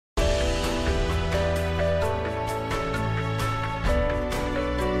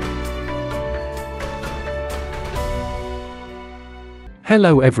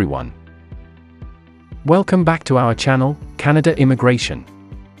Hello everyone. Welcome back to our channel, Canada Immigration.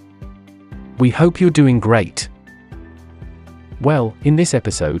 We hope you're doing great. Well, in this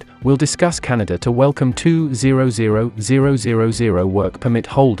episode, we'll discuss Canada to welcome 200,000 work permit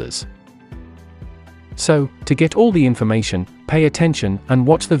holders. So, to get all the information, pay attention and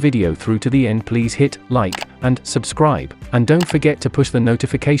watch the video through to the end. Please hit like and subscribe, and don't forget to push the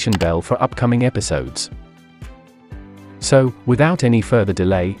notification bell for upcoming episodes. So, without any further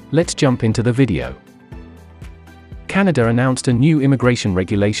delay, let's jump into the video. Canada announced a new immigration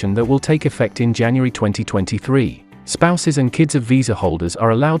regulation that will take effect in January 2023. Spouses and kids of visa holders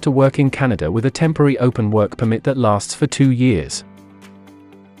are allowed to work in Canada with a temporary open work permit that lasts for 2 years.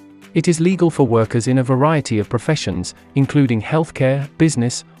 It is legal for workers in a variety of professions, including healthcare,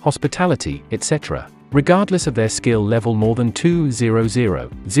 business, hospitality, etc., regardless of their skill level. More than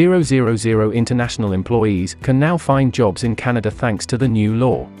 200,000 international employees can now find jobs in Canada thanks to the new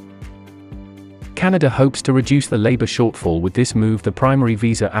law. Canada hopes to reduce the labor shortfall with this move. The primary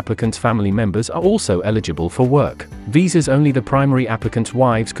visa applicants' family members are also eligible for work visas. Only the primary applicants'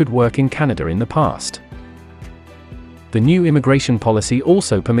 wives could work in Canada in the past. The new immigration policy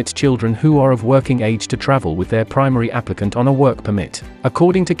also permits children who are of working age to travel with their primary applicant on a work permit,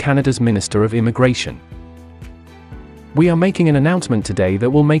 according to Canada's Minister of Immigration. We are making an announcement today that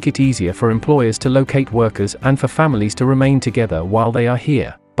will make it easier for employers to locate workers and for families to remain together while they are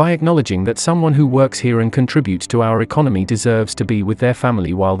here, by acknowledging that someone who works here and contributes to our economy deserves to be with their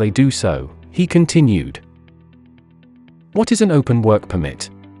family while they do so, he continued. What is an open work permit?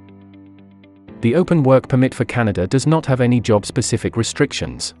 The open work permit for Canada does not have any job-specific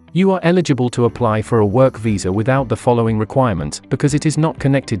restrictions. You are eligible to apply for a work visa without the following requirements because it is not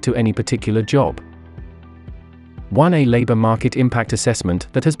connected to any particular job. 1. A labor market impact assessment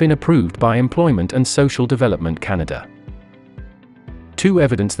that has been approved by Employment and Social Development Canada. 2.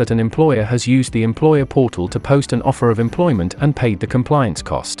 Evidence that an employer has used the employer portal to post an offer of employment and paid the compliance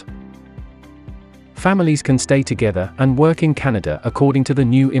cost. Families can stay together and work in Canada according to the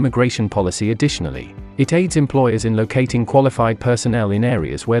new immigration policy. Additionally, it aids employers in locating qualified personnel in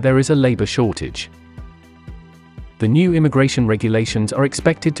areas where there is a labor shortage. The new immigration regulations are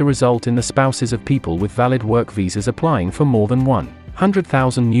expected to result in the spouses of people with valid work visas applying for more than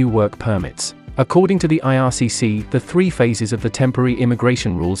 100,000 new work permits. According to the IRCC, the 3 phases of the temporary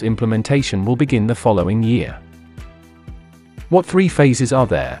immigration rules implementation will begin the following year. What 3 phases are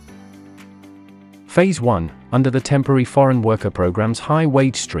there? Phase 1, under the Temporary Foreign Worker Program's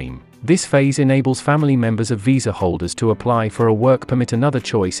high-wage stream. This phase enables family members of visa holders to apply for a work permit. Another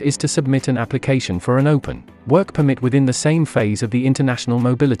choice is to submit an application for an open work permit within the same phase of the International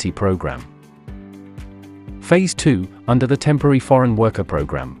Mobility Program. Phase 2, under the Temporary Foreign Worker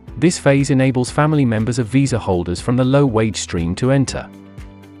Program. This phase enables family members of visa holders from the low-wage stream to enter.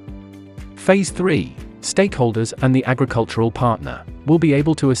 Phase 3, stakeholders and the agricultural partner will be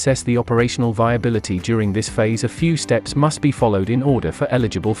able to assess the operational viability during this phase. A few steps must be followed in order for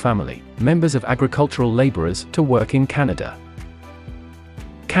eligible family members of agricultural laborers to work in Canada.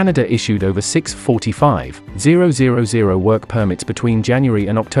 Canada issued over 645,000 work permits between January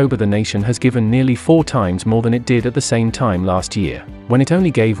and October. The nation has given nearly 4 times more than it did at the same time last year, when it only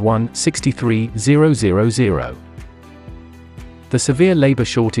gave 163,000. The severe labor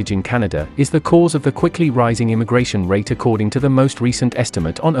shortage in Canada is the cause of the quickly rising immigration rate. According to the most recent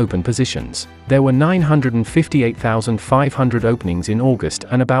estimate on open positions, there were 958,500 openings in August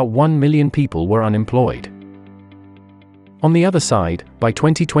and about 1 million people were unemployed. On the other side, by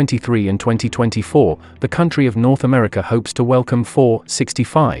 2023 and 2024, the country of North America hopes to welcome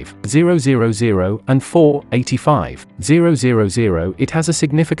 465,000 and 485,000. It has a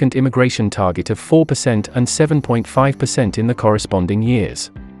significant immigration target of 4% and 7.5% in the corresponding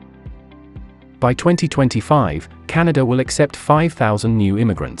years. By 2025, Canada will accept 5,000 new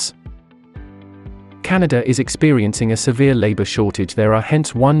immigrants. Canada is experiencing a severe labor shortage. There are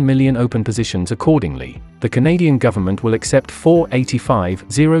hence 1 million open positions. Accordingly, the Canadian government will accept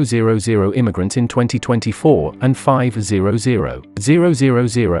 485,000 immigrants in 2024 and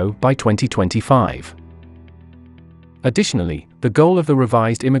 500,000 by 2025. Additionally, the goal of the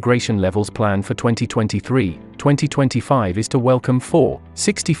revised immigration levels plan for 2023-2025 is to welcome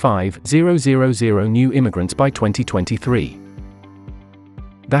 465,000 new immigrants by 2023.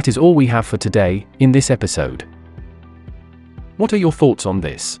 That is all we have for today, in this episode. What are your thoughts on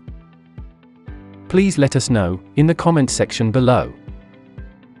this? Please let us know, in the comments section below.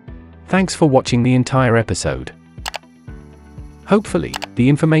 Thanks for watching the entire episode. Hopefully, the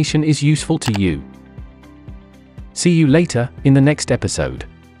information is useful to you. See you later, in the next episode.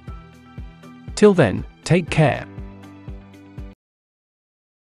 Till then, take care.